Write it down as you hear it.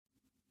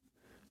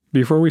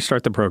Before we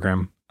start the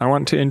program, I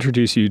want to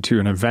introduce you to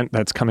an event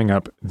that's coming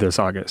up this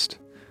August.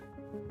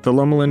 The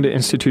Loma Linda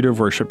Institute of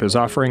Worship is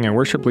offering a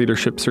worship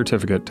leadership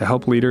certificate to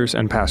help leaders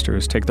and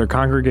pastors take their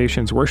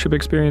congregation's worship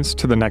experience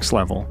to the next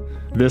level.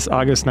 This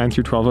August 9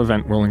 through 12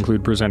 event will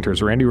include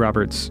presenters Randy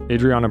Roberts,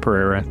 Adriana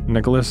Pereira,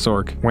 Nicholas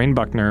Zork, Wayne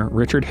Buckner,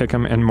 Richard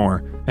Hickam, and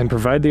more, and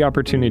provide the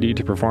opportunity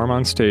to perform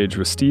on stage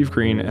with Steve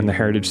Green and the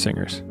Heritage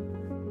Singers.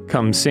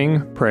 Come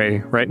sing, pray,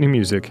 write new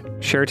music,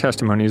 share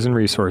testimonies and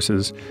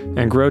resources,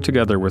 and grow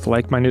together with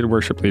like-minded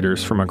worship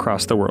leaders from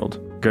across the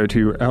world. Go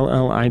to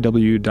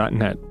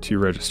lliw.net to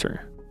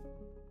register.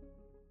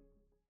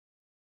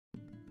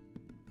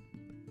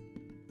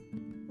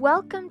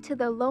 Welcome to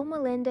the Loma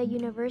Linda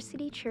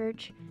University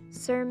Church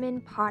Sermon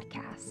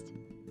Podcast.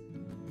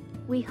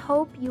 We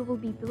hope you will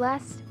be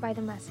blessed by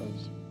the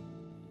message.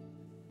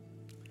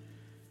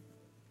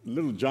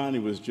 Little Johnny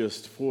was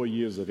just 4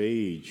 years of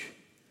age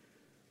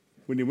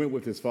when he went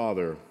with his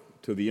father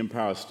to the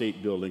Empire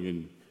State Building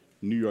in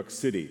New York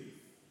City.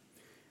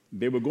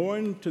 They were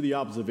going to the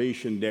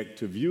observation deck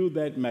to view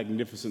that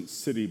magnificent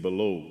city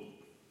below.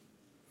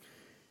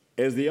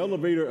 As the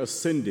elevator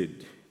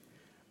ascended,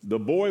 the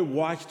boy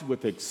watched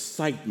with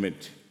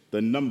excitement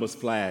the numbers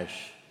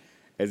flash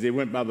as they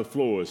went by the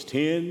floors: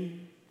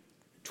 10,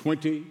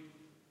 20,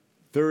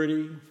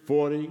 30,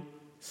 40,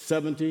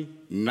 70,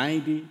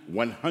 90,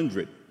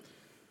 100.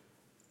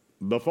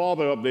 The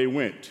farther up they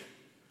went,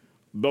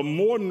 the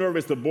more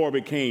nervous the boy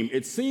became.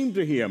 It seemed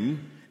to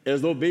him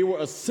as though they were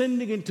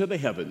ascending into the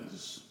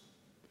heavens.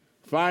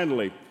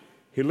 Finally,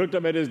 he looked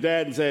up at his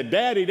dad and said,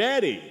 "Daddy,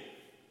 Daddy,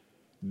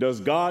 does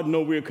God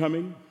know we're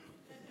coming?"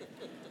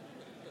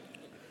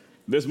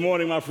 This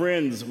morning, my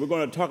friends, we're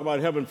going to talk about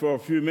heaven for a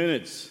few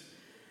minutes.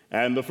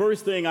 And the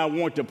first thing I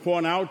want to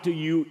point out to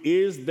you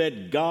is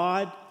that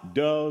God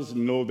does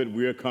know that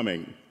we're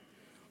coming.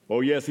 Oh,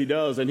 yes, he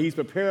does. And he's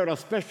prepared a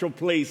special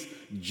place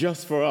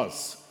just for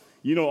us.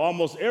 You know,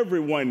 almost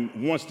everyone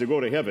wants to go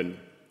to heaven.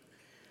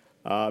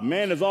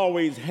 Man has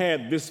always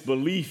had this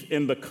belief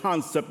in the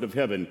concept of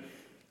heaven.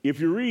 If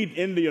you read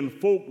Indian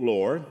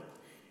folklore,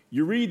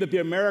 you read that the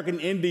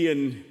American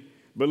Indian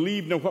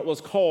believed in what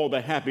was called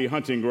the happy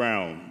hunting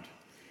ground.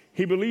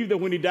 He believed that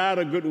when he died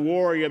a good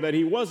warrior, that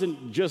he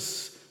wasn't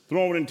just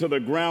thrown into the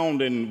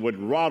ground and would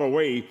rot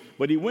away,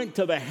 but he went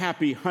to the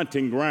happy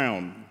hunting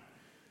ground.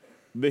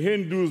 The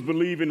Hindus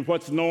believe in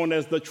what's known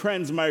as the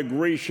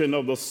transmigration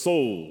of the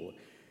soul.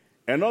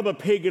 And other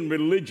pagan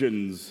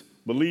religions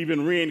believe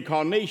in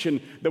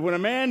reincarnation, that when a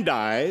man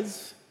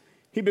dies,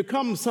 he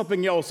becomes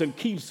something else and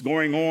keeps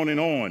going on and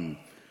on.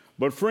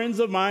 But friends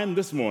of mine,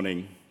 this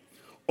morning,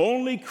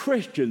 only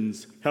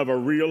Christians have a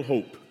real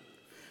hope,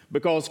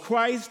 because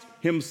Christ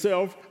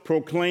himself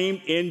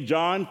proclaimed in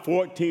John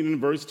 14 and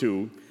verse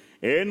 2,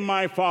 "In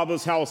my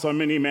Father's house are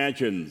many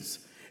mansions.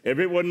 If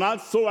it were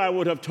not so, I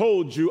would have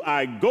told you,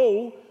 I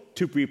go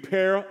to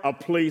prepare a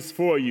place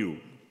for you."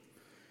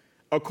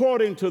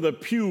 According to the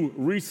Pew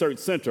Research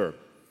Center,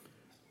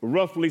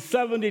 roughly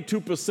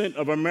 72%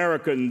 of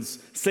Americans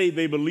say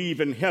they believe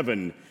in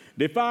heaven,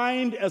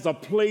 defined as a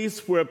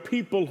place where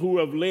people who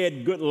have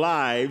led good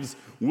lives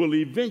will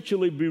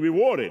eventually be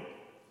rewarded.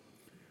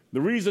 The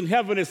reason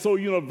heaven is so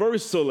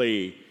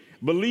universally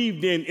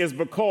believed in is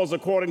because,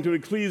 according to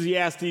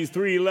Ecclesiastes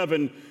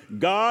 3:11,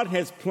 God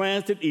has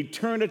planted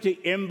eternity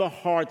in the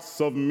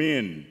hearts of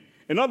men.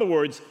 In other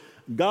words,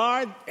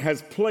 God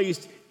has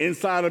placed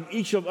inside of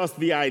each of us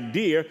the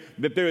idea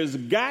that there has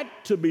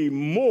got to be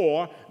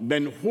more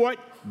than what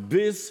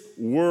this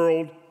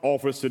world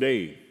offers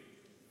today.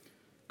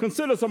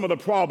 Consider some of the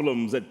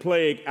problems that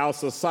plague our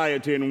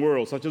society and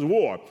world, such as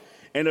war.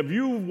 And if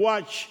you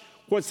watch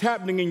what's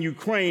happening in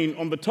Ukraine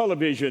on the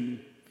television,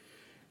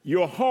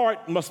 your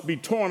heart must be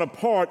torn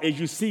apart as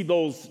you see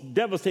those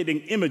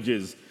devastating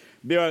images.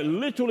 They are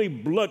literally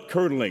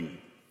blood-curdling.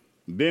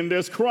 Then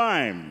there's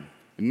crime,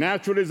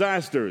 natural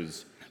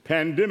disasters,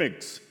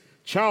 pandemics,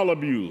 child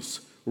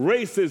abuse,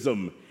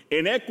 racism,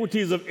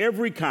 inequities of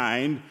every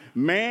kind,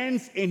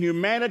 man's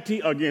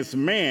inhumanity against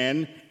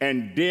man,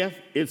 and death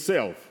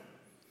itself.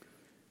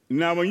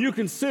 Now, when you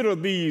consider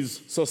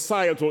these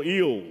societal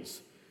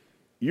ills,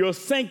 your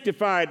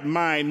sanctified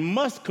mind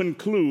must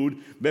conclude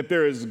that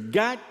there has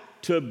got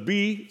to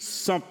be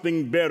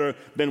something better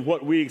than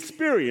what we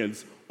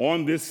experience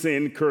on this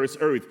sin-cursed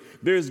earth.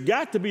 There's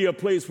got to be a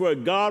place where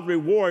God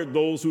rewards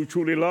those who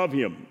truly love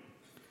him.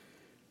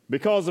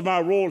 Because of my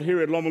role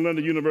here at Loma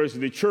Linda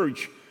University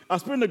Church, I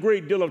spend a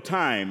great deal of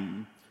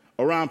time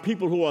around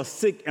people who are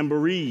sick and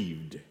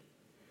bereaved.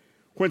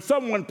 When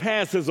someone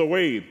passes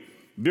away,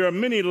 there are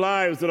many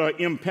lives that are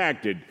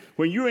impacted.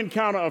 When you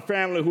encounter a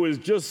family who has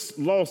just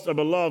lost a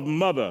beloved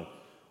mother,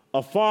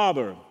 a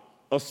father,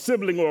 a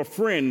sibling, or a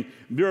friend,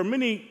 there are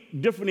many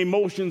different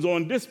emotions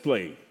on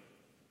display.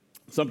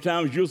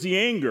 Sometimes you'll see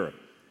anger,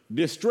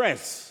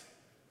 distress,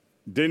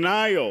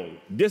 denial,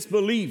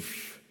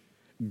 disbelief,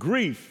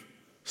 grief,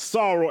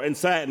 sorrow, and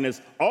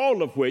sadness,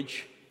 all of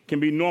which can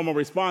be normal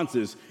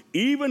responses,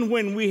 even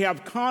when we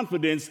have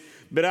confidence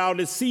that our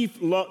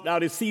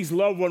deceased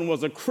loved one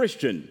was a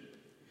Christian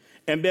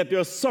and that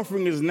their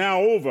suffering is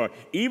now over,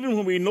 even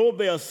when we know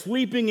they are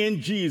sleeping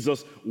in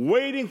Jesus,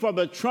 waiting for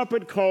the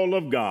trumpet call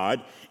of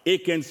God,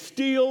 it can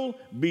still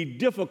be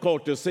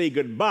difficult to say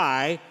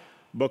goodbye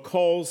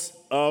because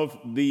of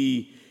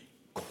the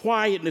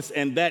quietness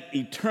and that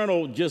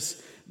eternal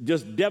just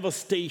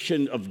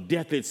devastation of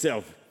death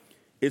itself.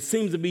 It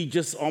seems to be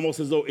just almost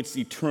as though it's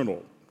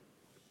eternal.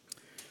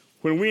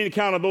 When we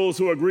encounter those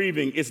who are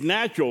grieving, it's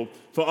natural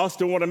for us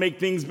to want to make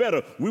things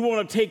better. We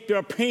want to take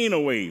their pain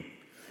away.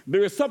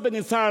 There is something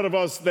inside of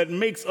us that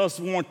makes us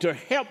want to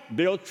help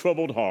their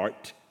troubled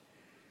heart.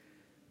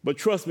 But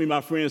trust me,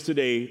 my friends,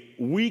 today,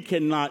 we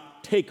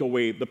cannot take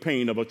away the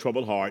pain of a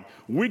troubled heart.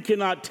 We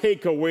cannot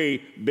take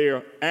away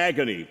their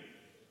agony,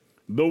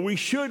 though we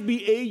should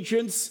be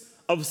agents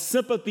of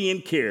sympathy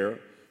and care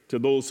to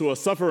those who are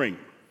suffering.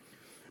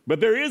 But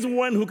there is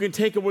one who can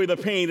take away the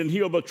pain and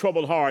heal the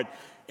troubled heart,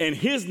 and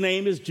his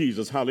name is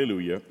Jesus.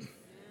 Hallelujah.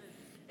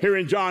 Here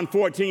in John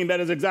 14, that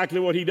is exactly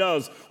what he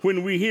does.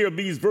 When we hear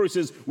these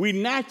verses, we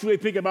naturally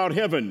think about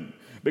heaven,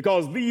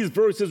 because these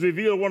verses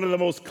reveal one of the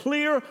most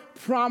clear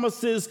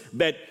promises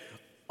that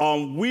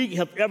we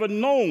have ever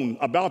known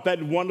about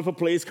that wonderful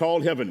place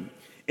called heaven.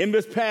 In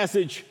this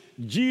passage,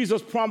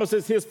 Jesus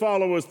promises his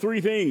followers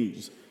three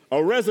things: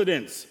 a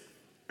residence,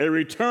 a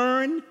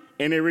return,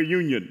 and a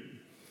reunion.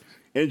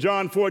 In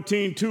John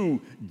 14:2,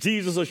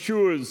 Jesus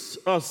assures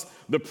us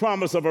the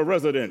promise of a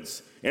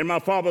residence. In my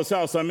Father's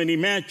house are many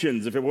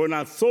mansions. If it were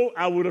not so,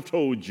 I would have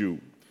told you.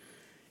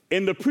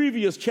 In the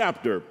previous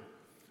chapter,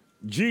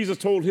 Jesus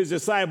told his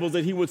disciples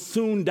that he would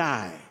soon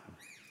die.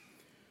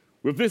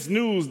 With this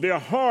news, their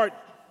heart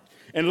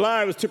and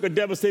lives took a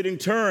devastating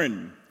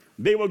turn.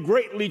 They were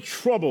greatly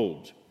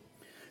troubled.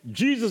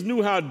 Jesus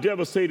knew how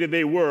devastated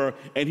they were,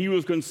 and he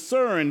was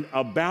concerned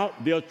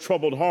about their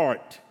troubled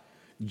heart,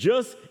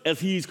 just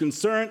as he's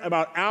concerned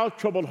about our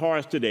troubled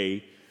hearts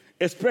today,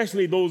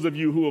 especially those of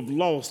you who have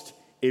lost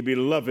a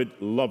beloved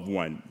loved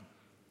one.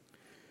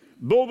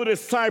 Though the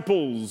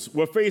disciples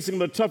were facing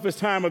the toughest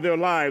time of their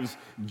lives,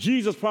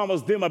 Jesus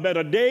promised them a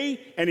better day,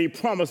 and he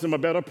promised them a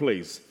better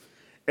place.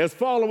 As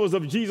followers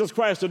of Jesus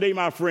Christ today,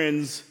 my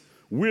friends,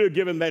 we're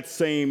given that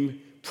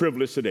same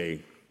privilege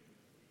today.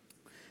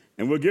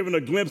 And we're given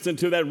a glimpse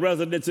into that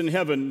residence in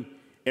heaven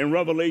in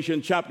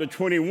Revelation chapter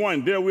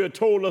 21. There we are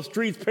told of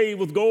streets paved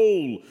with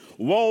gold,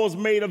 walls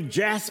made of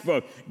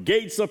jasper,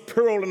 gates of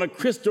pearl, and a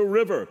crystal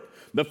river.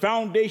 The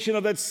foundation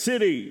of that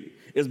city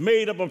is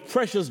made up of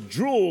precious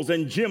jewels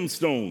and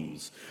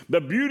gemstones. The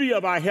beauty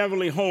of our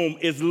heavenly home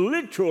is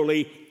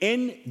literally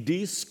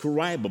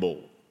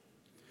indescribable.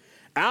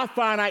 Our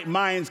finite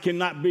minds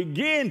cannot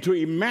begin to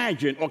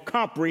imagine or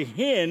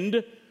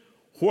comprehend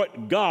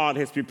what God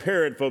has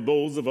prepared for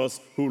those of us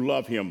who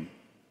love him.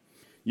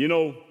 You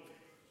know,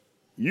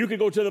 you could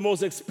go to the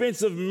most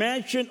expensive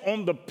mansion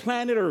on the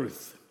planet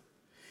Earth,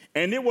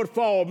 and it would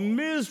fall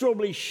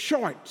miserably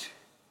short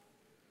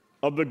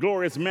of the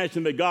glorious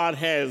mansion that God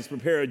has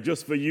prepared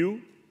just for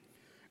you.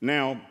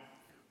 Now,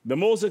 the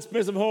most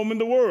expensive home in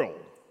the world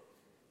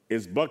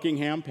is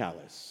Buckingham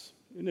Palace.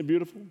 Isn't it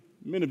beautiful?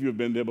 Many of you have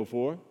been there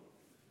before.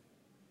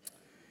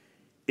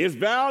 It's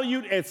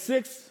valued at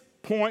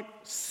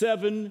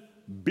 $6.7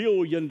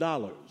 billion.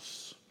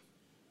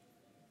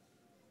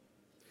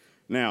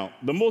 Now,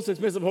 the most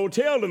expensive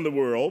hotel in the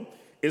world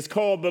is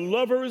called the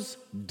Lovers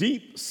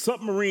Deep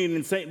Submarine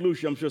in St.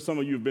 Lucia. I'm sure some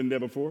of you have been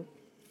there before.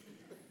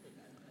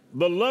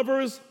 The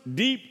Lovers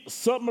Deep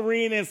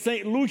Submarine in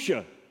St.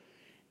 Lucia.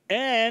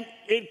 And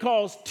it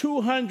costs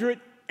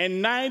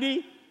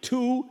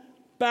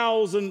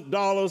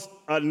 $292,000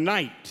 a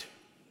night.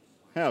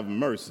 Have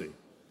mercy.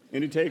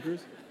 Any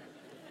takers?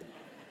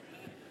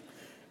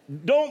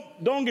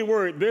 Don't get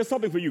worried. There's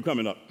something for you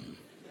coming up.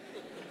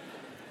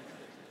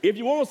 If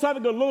you want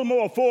something a little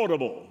more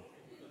affordable,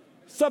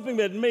 something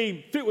that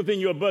may fit within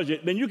your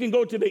budget, then you can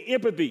go to the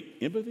Empathy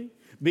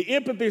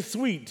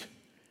Suite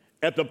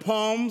at the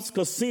Palms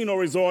Casino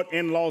Resort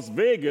in Las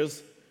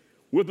Vegas,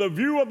 with a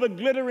view of the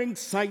glittering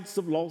sights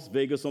of Las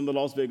Vegas on the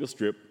Las Vegas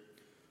Strip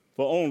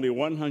for only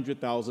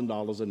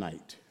 $100,000 a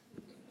night.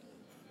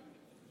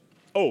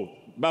 Oh,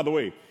 by the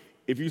way,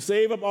 if you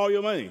save up all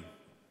your money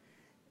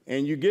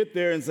and you get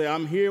there and say,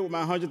 I'm here with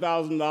my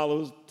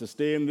 $100,000 to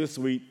stay in this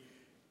suite,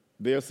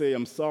 they'll say,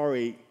 I'm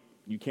sorry,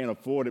 you can't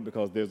afford it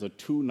because there's a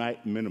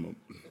 2-night minimum.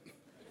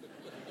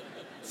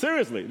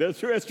 Seriously,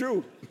 that's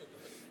true.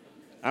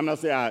 I'm not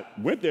saying I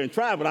went there and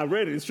tried, but I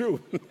read it, it's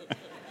true.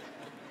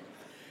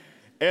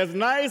 As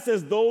nice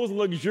as those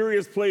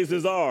luxurious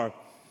places are,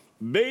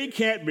 they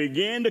can't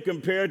begin to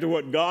compare to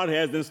what God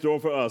has in store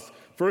for us.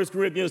 1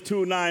 Corinthians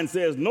 2:9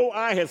 says, no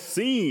eye has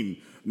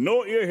seen,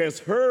 no ear has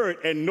heard,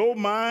 and no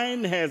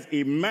mind has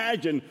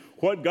imagined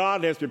what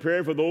God has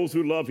prepared for those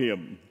who love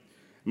him.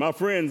 My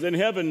friends, in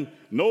heaven,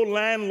 no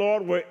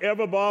landlord will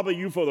ever bother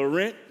you for the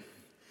rent.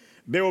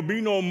 There will be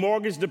no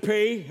mortgage to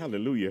pay,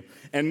 hallelujah,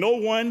 and no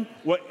one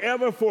will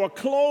ever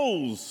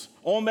foreclose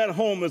on that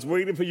home that's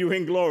waiting for you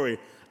in glory.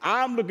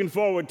 I'm looking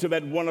forward to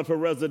that wonderful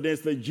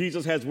residence that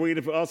Jesus has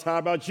waited for us. How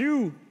about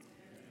you?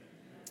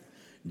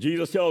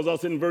 Jesus tells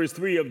us in verse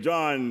 3 of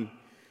John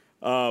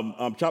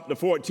chapter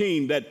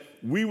 14, that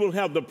we will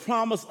have the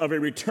promise of a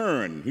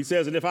return. He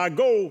says, and if I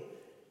go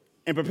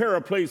and prepare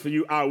a place for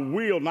you, I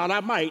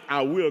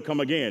will come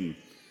again.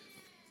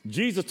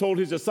 Jesus told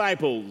his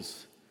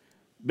disciples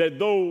that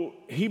though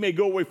he may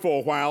go away for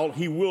a while,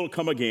 he will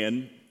come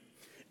again.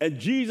 And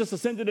Jesus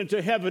ascended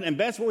into heaven, and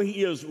that's where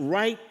he is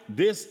right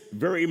this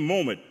very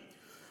moment.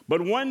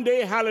 But one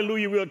day,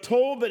 hallelujah, we are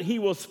told that he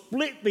will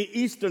split the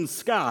eastern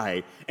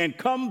sky and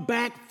come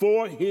back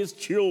for his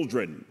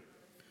children.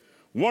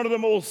 One of the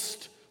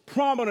most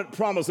prominent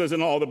promises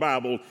in all the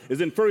Bible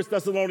is in 1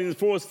 Thessalonians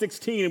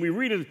 4:16, and we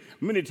read it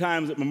many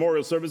times at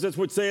memorial services,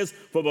 which says,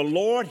 for the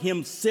Lord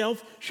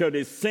himself shall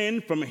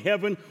descend from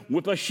heaven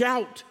with a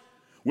shout,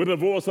 with the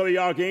voice of the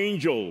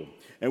archangel,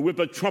 and with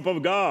the trump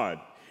of God.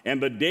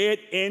 And the dead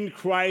in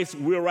Christ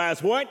will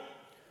rise what?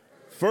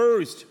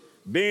 First.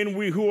 Then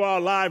we who are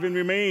alive and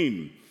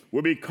remain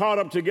will be caught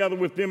up together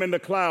with them in the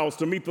clouds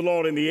to meet the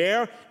Lord in the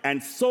air,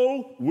 and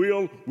so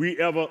will we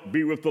ever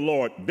be with the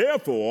Lord.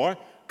 Therefore,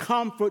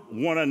 comfort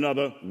one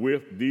another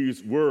with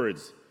these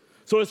words.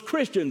 So as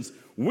Christians,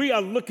 we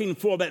are looking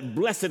for that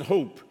blessed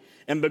hope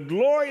and the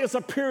glorious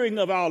appearing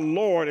of our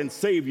Lord and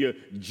Savior,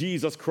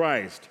 Jesus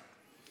Christ.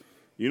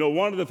 You know,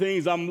 one of the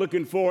things I'm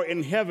looking for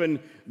in heaven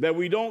that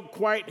we don't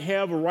quite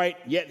have right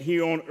yet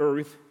here on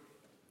earth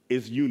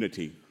is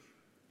unity.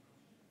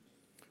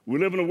 We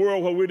live in a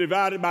world where we're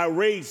divided by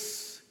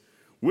race,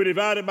 we're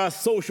divided by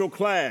social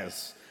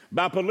class,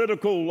 by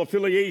political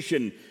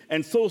affiliation,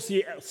 and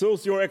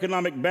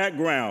socioeconomic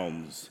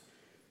backgrounds.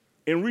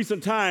 In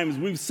recent times,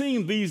 we've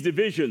seen these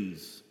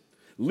divisions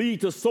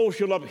lead to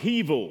social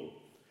upheaval,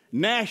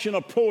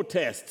 national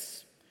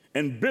protests,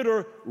 and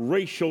bitter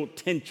racial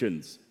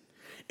tensions.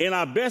 In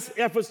our best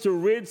efforts to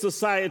rid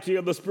society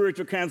of the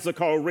spiritual cancer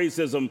called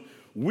racism,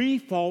 we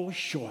fall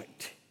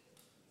short.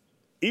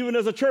 Even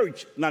as a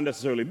church, not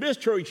necessarily this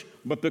church,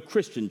 but the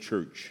Christian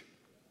church.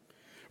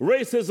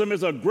 Racism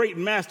is a great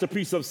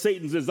masterpiece of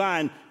Satan's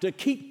design to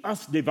keep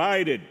us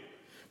divided.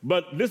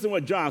 But listen to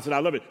what John said. I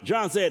love it.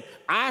 John said,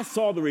 I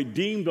saw the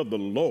redeemed of the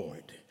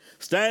Lord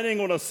standing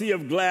on a sea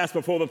of glass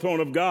before the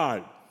throne of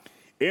God.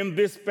 In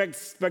this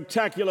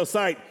spectacular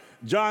sight,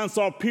 John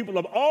saw people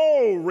of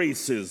all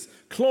races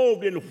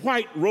clothed in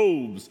white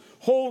robes,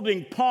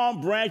 holding palm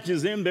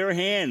branches in their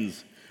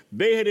hands.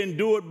 They had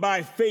endured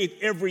by faith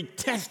every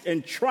test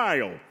and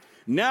trial.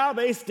 Now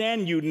they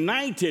stand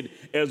united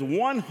as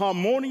one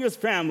harmonious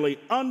family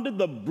under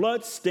the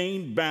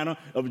blood-stained banner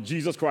of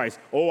Jesus Christ.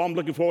 Oh, I'm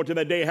looking forward to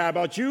that day. How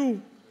about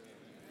you?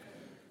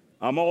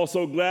 I'm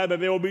also glad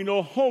that there will be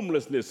no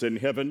homelessness in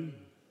heaven.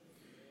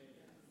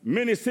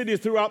 Many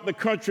cities throughout the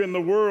country and the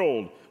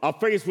world are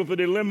faced with the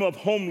dilemma of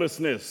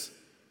homelessness.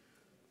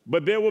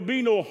 But there will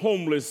be no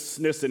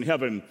homelessness in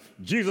heaven.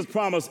 Jesus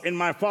promised, in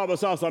my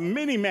Father's house are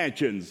many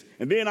mansions.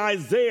 And then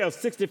Isaiah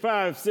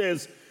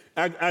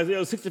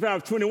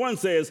 65:21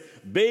 says,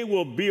 they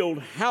will build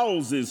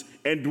houses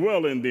and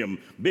dwell in them.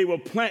 They will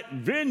plant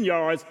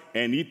vineyards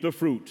and eat the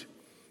fruit.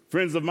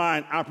 Friends of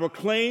mine, I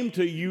proclaim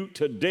to you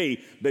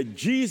today that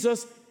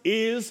Jesus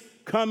is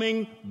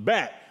coming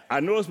back.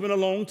 I know it's been a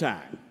long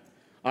time.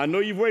 I know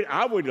you've waited.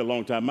 I waited a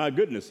long time. My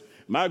goodness.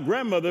 My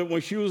grandmother, when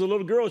she was a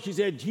little girl, she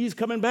said, he's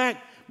coming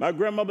back. My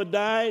grandmother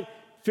died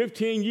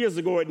 15 years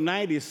ago at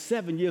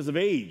 97 years of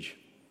age.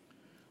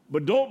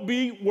 But don't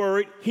be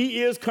worried.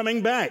 He is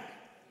coming back.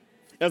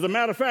 As a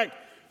matter of fact,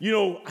 you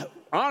know,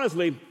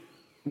 honestly,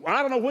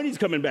 I don't know when he's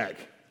coming back.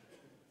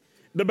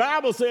 The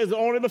Bible says that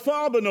only the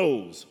Father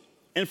knows.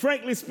 And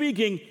frankly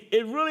speaking,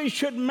 it really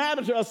shouldn't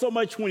matter to us so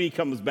much when he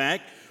comes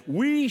back.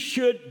 We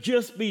should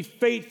just be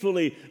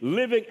faithfully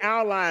living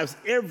our lives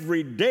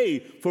every day,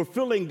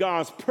 fulfilling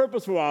God's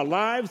purpose for our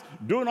lives,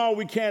 doing all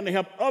we can to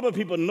help other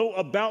people know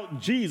about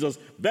Jesus.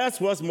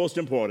 That's what's most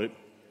important.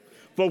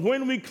 For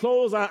when we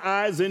close our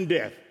eyes in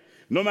death,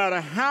 no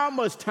matter how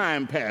much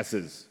time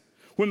passes,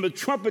 when the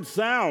trumpet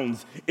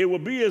sounds, it will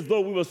be as though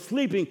we were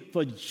sleeping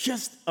for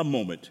just a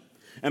moment.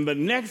 And the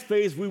next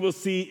face we will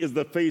see is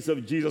the face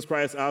of Jesus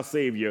Christ, our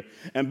Savior.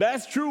 And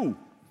that's true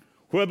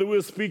whether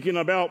we're speaking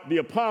about the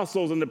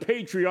apostles and the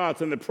patriarchs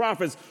and the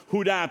prophets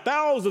who died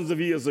thousands of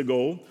years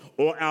ago,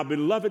 or our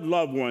beloved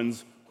loved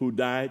ones who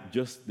died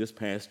just this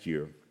past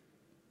year.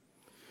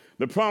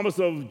 The promise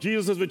of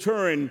Jesus'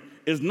 return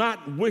is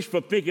not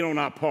wishful thinking on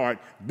our part.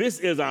 This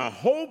is our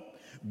hope.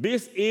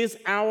 This is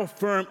our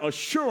firm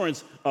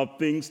assurance of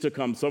things to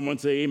come. Someone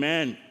say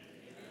amen.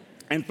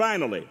 And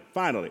finally,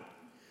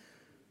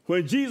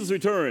 when Jesus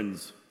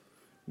returns,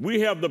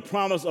 we have the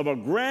promise of a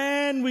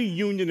grand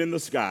reunion in the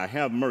sky.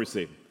 Have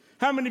mercy.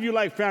 How many of you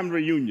like family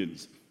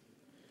reunions?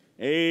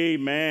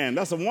 Amen.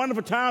 That's a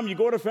wonderful time. You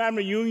go to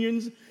family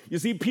reunions, you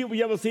see people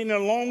you haven't seen in a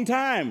long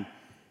time.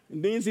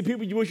 And then you see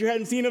people you wish you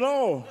hadn't seen at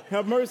all.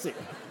 Have mercy.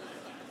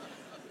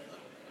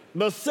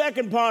 The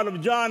second part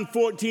of John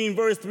 14,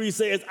 verse 3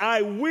 says,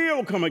 I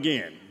will come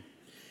again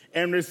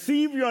and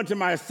receive you unto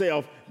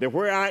myself, that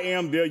where I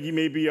am, there ye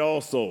may be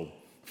also.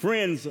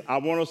 Friends, I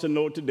want us to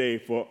know today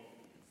for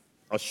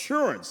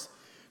assurance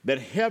that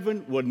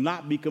heaven will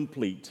not be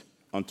complete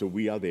until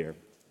we are there.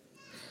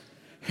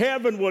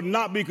 Heaven will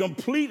not be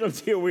complete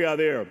until we are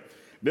there.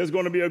 There's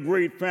going to be a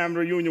great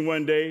family reunion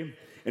one day,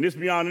 and it's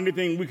beyond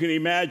anything we can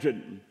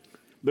imagine.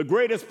 The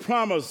greatest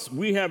promise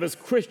we have as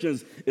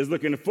Christians is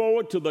looking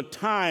forward to the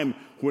time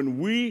when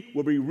we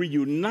will be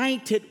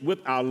reunited with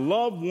our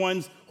loved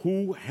ones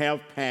who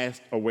have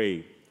passed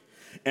away,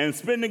 and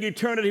spending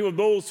eternity with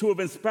those who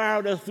have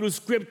inspired us through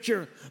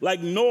Scripture,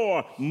 like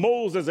Noah,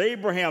 Moses,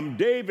 Abraham,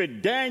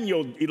 David,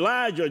 Daniel,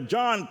 Elijah,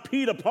 John,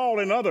 Peter, Paul,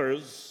 and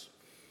others.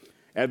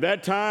 At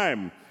that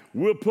time,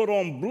 we'll put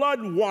on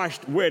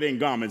blood-washed wedding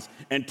garments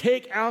and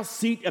take our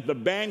seat at the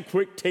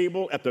banquet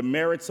table at the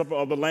marriage supper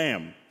of the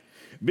Lamb.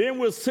 Then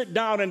we'll sit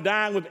down and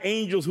dine with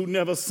angels who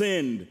never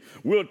sinned.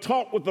 We'll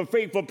talk with the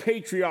faithful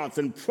patriots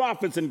and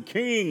prophets and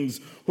kings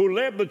who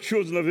led the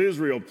children of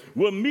Israel.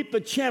 We'll meet the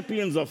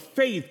champions of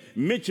faith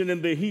mentioned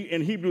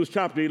in Hebrews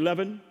chapter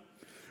 11.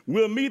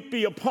 We'll meet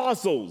the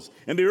apostles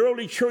and the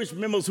early church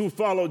members who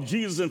followed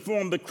Jesus and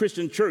formed the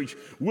Christian church.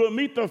 We'll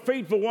meet the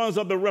faithful ones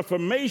of the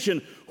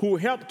Reformation who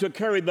helped to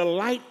carry the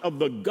light of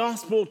the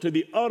gospel to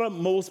the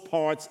uttermost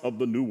parts of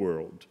the New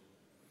World.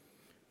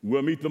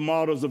 We'll meet the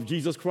martyrs of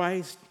Jesus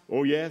Christ,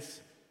 oh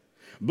yes,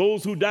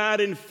 those who died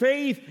in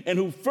faith and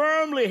who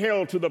firmly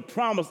held to the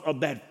promise of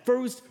that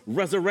first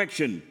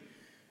resurrection.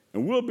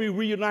 And we'll be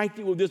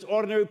reunited with this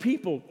ordinary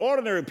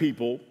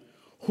people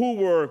who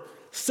were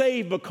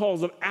saved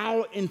because of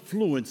our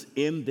influence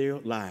in their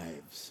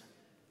lives.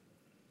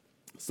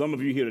 Some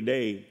of you here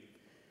today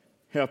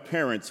have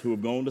parents who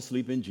have gone to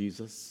sleep in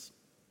Jesus.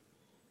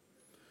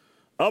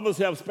 Others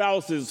have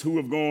spouses who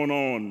have gone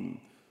on.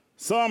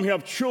 Some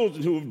have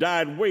children who have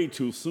died way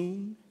too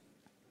soon.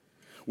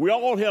 We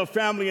all have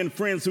family and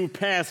friends who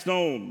passed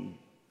on,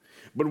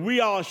 but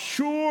we are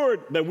assured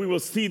that we will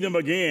see them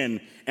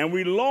again, and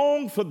we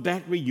long for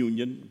that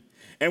reunion.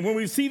 And when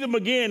we see them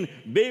again,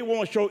 they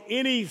won't show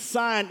any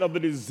sign of the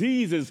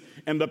diseases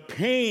and the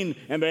pain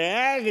and the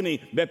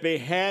agony that they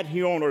had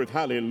here on earth.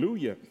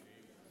 Hallelujah.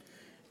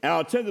 I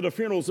attended a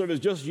funeral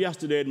service just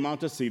yesterday at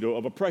Montecito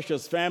of a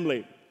precious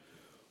family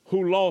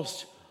who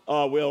lost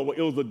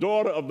it was the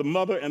daughter of the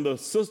mother and the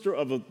sister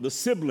of the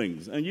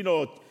siblings. And, you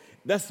know,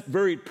 that's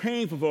very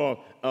painful for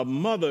a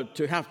mother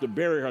to have to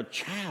bury her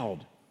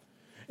child.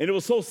 And it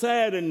was so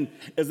sad, and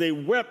as they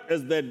wept,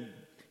 as that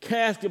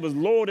casket was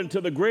lowered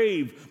into the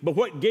grave. But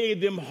what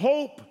gave them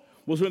hope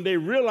was when they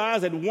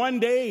realized that one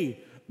day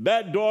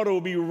that daughter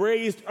will be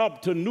raised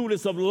up to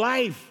newness of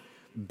life.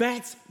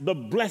 That's the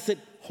blessed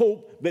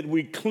hope that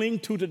we cling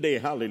to today.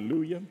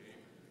 Hallelujah.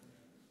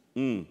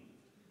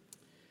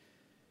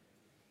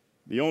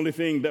 The only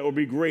thing that will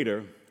be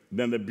greater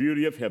than the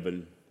beauty of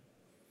heaven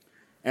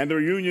and the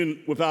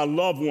reunion with our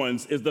loved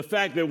ones is the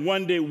fact that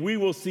one day we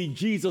will see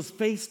Jesus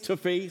face to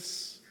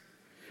face.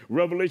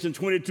 Revelation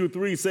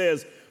 22:3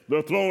 says,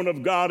 the throne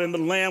of God and the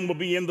Lamb will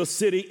be in the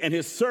city, and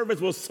his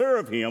servants will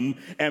serve him,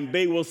 and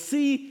they will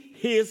see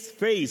his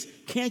face.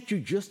 Can't you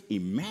just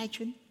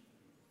imagine?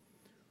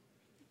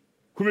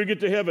 When we get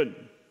to heaven,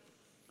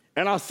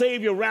 and our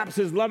Savior wraps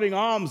his loving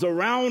arms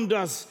around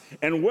us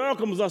and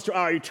welcomes us to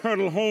our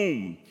eternal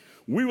home,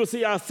 we will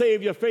see our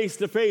Savior face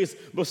to face.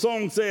 The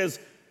song says,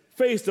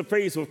 face to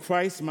face with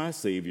Christ, my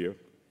Savior.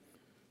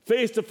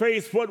 Face to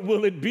face, what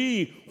will it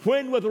be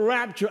when with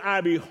rapture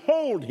I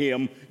behold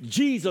him,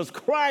 Jesus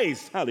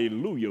Christ,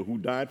 hallelujah, who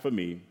died for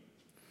me.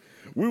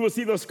 We will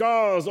see the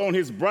scars on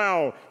his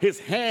brow, his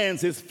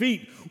hands, his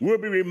feet. We'll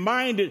be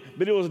reminded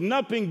that it was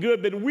nothing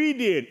good that we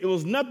did. It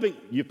was nothing,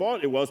 you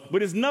thought it was,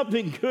 but it's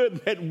nothing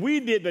good that we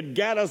did that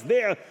got us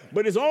there,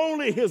 but it's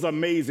only his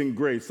amazing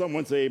grace.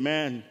 Someone say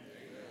amen.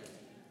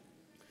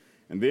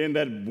 And then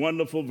that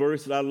wonderful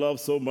verse that I love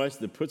so much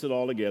that puts it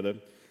all together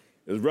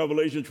is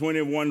Revelation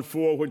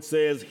 21:4, which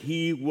says,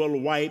 he will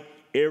wipe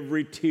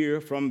every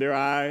tear from their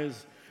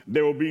eyes.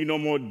 There will be no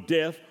more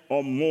death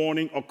or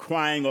mourning or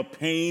crying or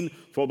pain,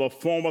 for the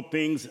former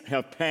things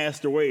have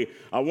passed away.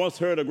 I once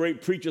heard a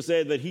great preacher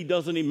say that he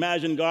doesn't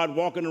imagine God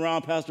walking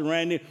around, Pastor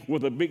Randy,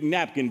 with a big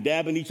napkin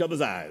dabbing each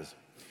other's eyes.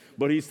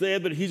 But he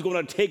said that he's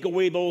going to take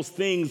away those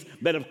things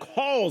that have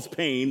caused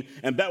pain,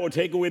 and that will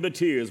take away the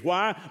tears.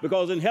 Why?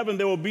 Because in heaven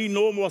there will be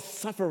no more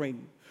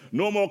suffering,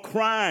 no more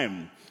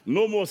crime,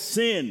 no more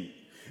sin.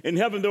 In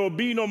heaven there will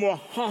be no more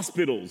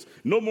hospitals,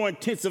 no more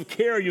intensive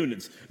care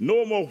units,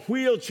 no more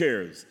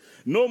wheelchairs,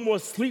 no more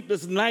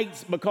sleepless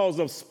nights because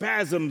of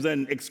spasms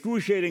and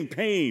excruciating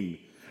pain,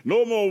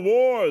 no more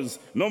wars,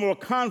 no more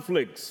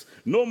conflicts,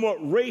 no more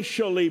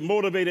racially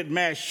motivated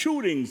mass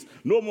shootings,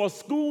 no more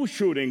school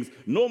shootings,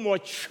 no more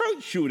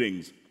church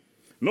shootings,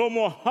 no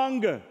more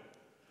hunger,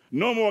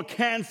 no more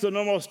cancer,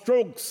 no more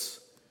strokes,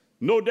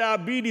 no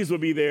diabetes will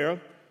be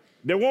there.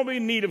 There won't be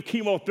need of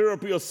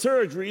chemotherapy or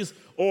surgeries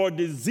or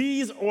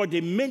disease or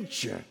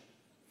dementia.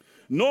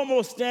 No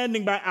more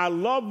standing by our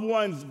loved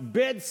one's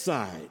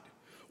bedside,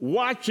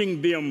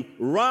 watching them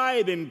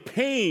writhe in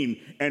pain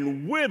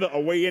and wither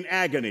away in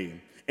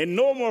agony. And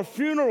no more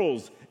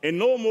funerals and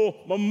no more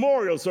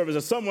memorial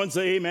services. Someone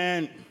say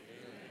amen. Amen.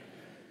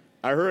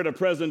 I heard a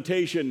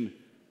presentation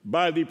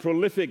by the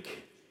prolific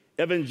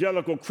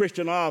evangelical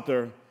Christian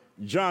author,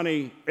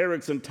 Johnny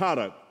Erickson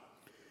Tada.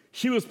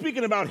 She was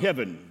speaking about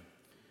heaven.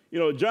 You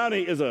know,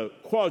 Johnny is a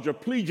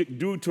quadriplegic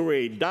due to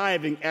a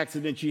diving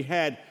accident she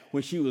had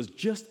when she was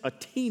just a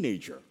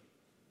teenager.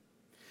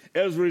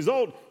 As a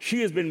result,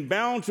 she has been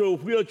bound to a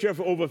wheelchair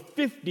for over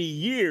 50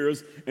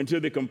 years until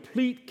the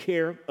complete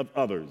care of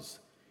others.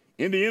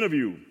 In the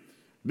interview,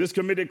 this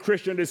committed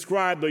Christian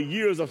described the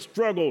years of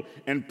struggle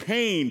and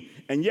pain,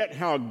 and yet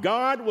how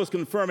God was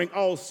confirming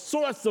all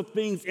sorts of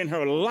things in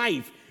her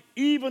life,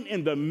 even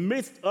in the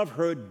midst of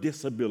her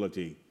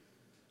disability.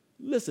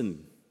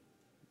 Listen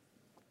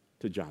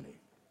to Johnny.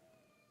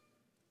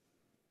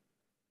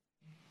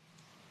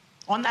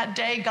 On that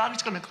day, God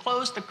is going to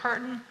close the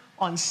curtain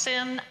on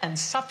sin and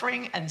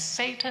suffering and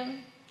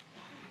Satan,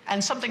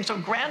 and something so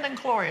grand and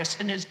glorious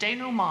in his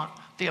denouement,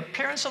 the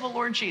appearance of the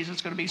Lord Jesus,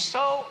 is going to be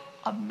so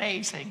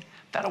amazing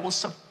that it will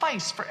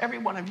suffice for every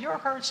one of your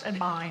hurts and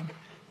mine.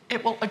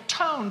 It will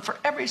atone for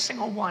every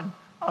single one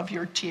of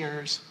your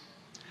tears.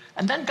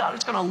 And then God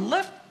is going to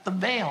lift the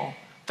veil,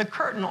 the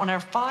curtain on our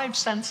five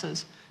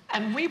senses,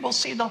 and we will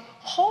see the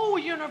whole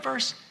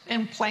universe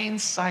in plain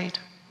sight.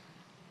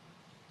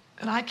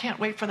 And I can't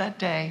wait for that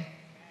day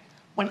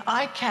when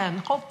I can,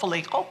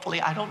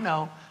 hopefully, I don't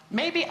know,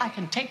 maybe I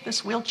can take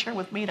this wheelchair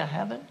with me to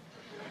heaven,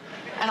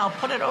 and I'll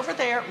put it over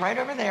there, right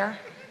over there,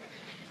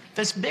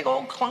 this big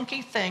old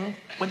clunky thing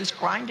with its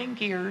grinding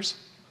gears.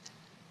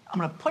 I'm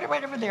going to put it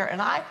right over there,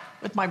 and I,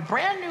 with my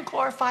brand new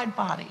glorified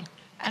body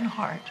and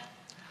heart,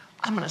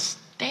 I'm going to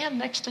stand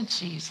next to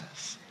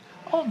Jesus.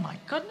 Oh my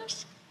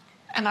goodness.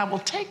 And I will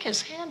take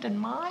his hand in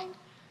mine.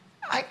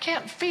 I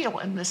can't feel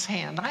in this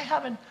hand. I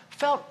haven't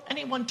felt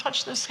anyone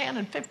touch this hand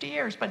in 50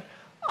 years, but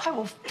I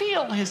will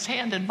feel his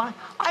hand in mine.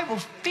 I will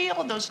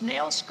feel those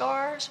nail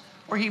scars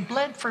where he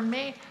bled for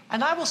me,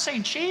 and I will say,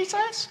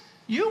 Jesus,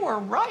 you were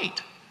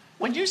right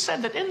when you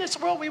said that in this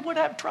world we would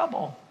have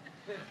trouble,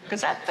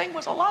 because that thing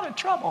was a lot of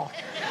trouble.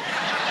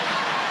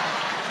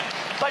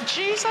 But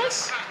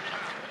Jesus,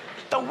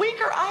 the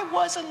weaker I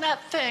was in that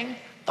thing,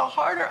 the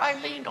harder I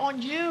leaned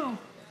on you.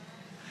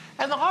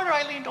 And the harder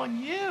I leaned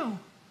on you,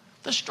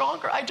 the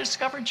stronger I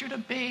discovered you to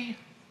be.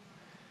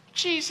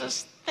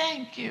 Jesus,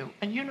 thank you.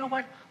 And you know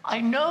what?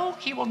 I know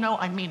he will know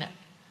I mean it,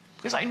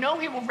 because I know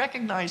he will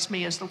recognize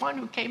me as the one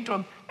who came to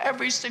him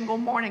every single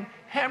morning,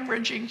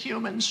 hemorrhaging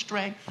human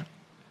strength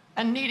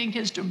and needing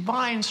his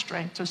divine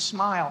strength to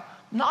smile,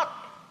 not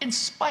in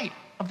spite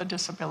of the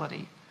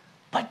disability,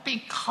 but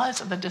because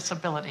of the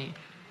disability,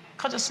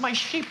 because it's my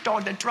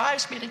sheepdog that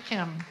drives me to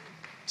him.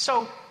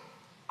 So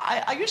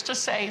I used to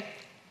say,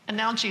 and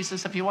now,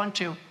 Jesus, if you want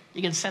to,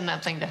 you can send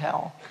that thing to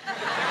hell.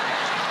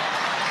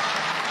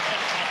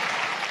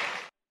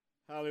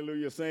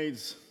 Hallelujah,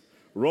 saints.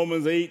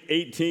 Romans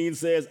 8:18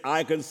 says,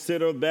 I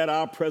consider that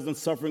our present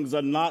sufferings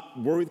are not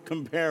worth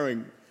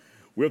comparing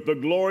with the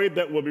glory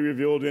that will be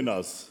revealed in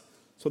us.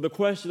 So the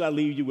question I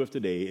leave you with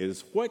today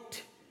is,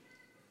 what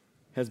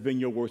has been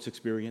your worst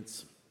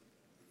experience?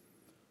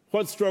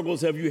 What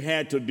struggles have you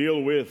had to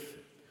deal with?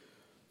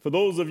 For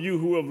those of you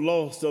who have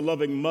lost a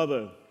loving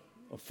mother,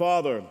 a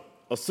father,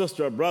 a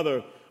sister, a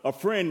brother, a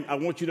friend, I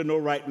want you to know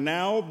right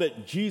now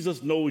that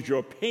Jesus knows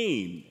your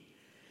pain,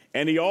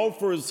 and he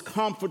offers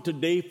comfort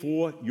today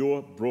for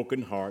your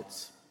broken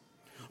hearts.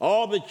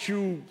 All that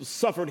you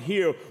suffered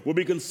here will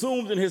be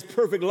consumed in his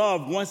perfect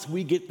love once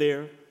we get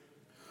there.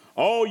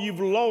 All you've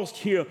lost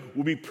here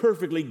will be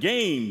perfectly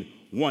gained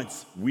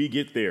once we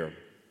get there.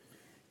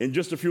 In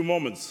just a few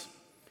moments,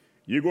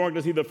 you're going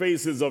to see the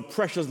faces of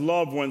precious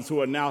loved ones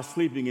who are now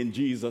sleeping in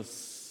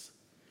Jesus.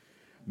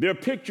 Their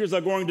pictures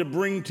are going to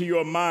bring to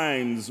your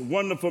minds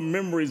wonderful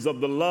memories of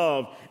the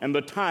love and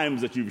the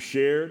times that you've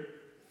shared.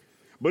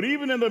 But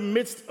even in the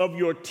midst of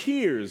your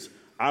tears,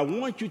 I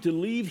want you to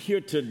leave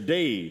here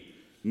today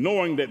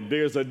knowing that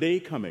there's a day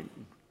coming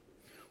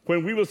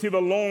when we will see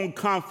the long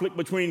conflict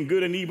between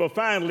good and evil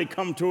finally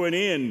come to an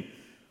end.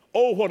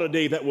 Oh, what a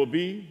day that will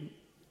be.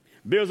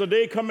 There's a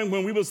day coming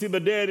when we will see the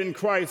dead in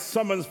Christ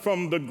summoned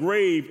from the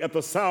grave at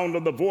the sound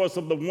of the voice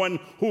of the one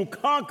who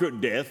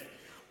conquered death.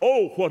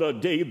 Oh, what a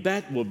day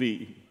that will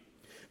be.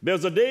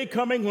 There's a day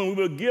coming when we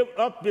will give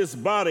up this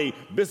body,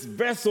 this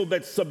vessel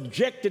that's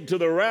subjected to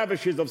the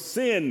ravages of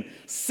sin,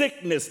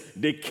 sickness,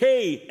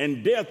 decay,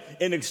 and death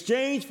in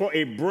exchange for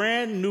a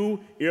brand new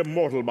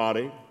immortal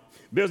body.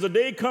 There's a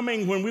day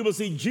coming when we will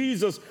see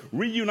Jesus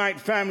reunite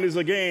families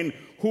again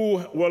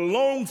who were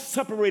long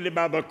separated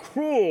by the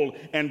cruel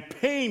and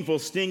painful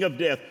sting of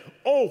death.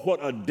 Oh, what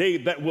a day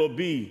that will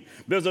be.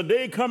 There's a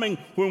day coming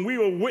when we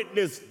will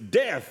witness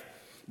death,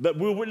 that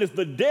we'll witness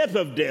the death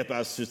of death,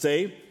 I should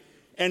say,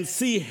 and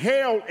see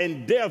hell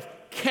and death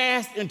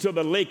cast into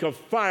the lake of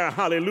fire.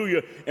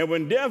 Hallelujah. And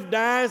when death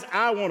dies,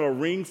 I want a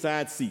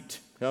ringside seat.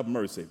 Have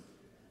mercy.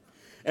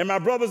 And my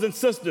brothers and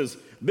sisters,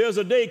 there's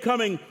a day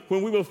coming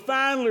when we will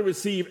finally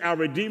receive our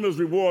Redeemer's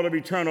reward of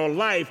eternal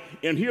life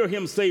and hear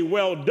him say,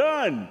 well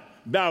done,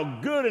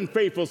 thou good and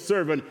faithful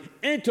servant,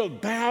 enter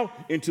thou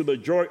into the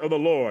joy of the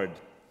Lord.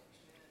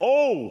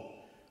 Oh,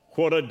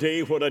 what a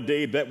day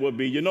that will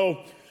be. You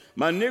know,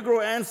 my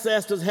Negro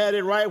ancestors had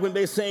it right when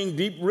they sang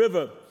Deep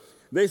River.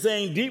 They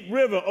saying Deep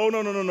River, oh,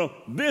 no.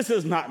 This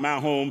is not my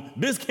home.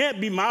 This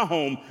can't be my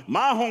home.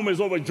 My home is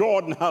over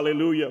Jordan,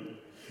 hallelujah.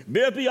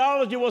 Their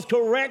theology was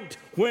correct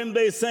when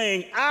they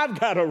saying, I've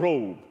got a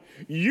robe.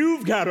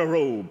 You've got a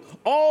robe.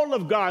 All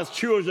of God's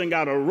children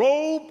got a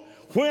robe.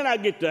 When I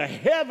get to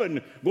heaven,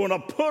 I'm going to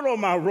put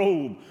on my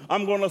robe.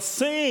 I'm going to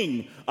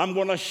sing. I'm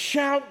going to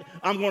shout.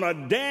 I'm going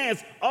to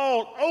dance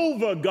all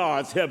over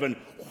God's heaven.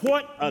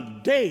 What a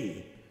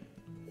day.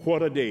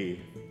 What a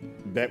day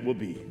that will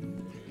be.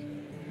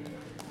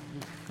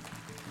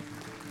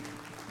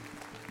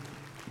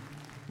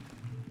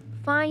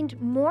 Find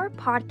more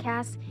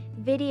podcasts,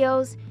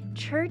 videos,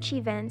 church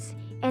events,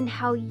 and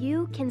how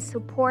you can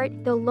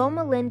support the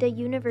Loma Linda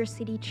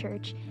University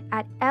Church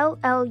at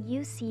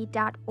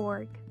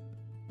lluc.org.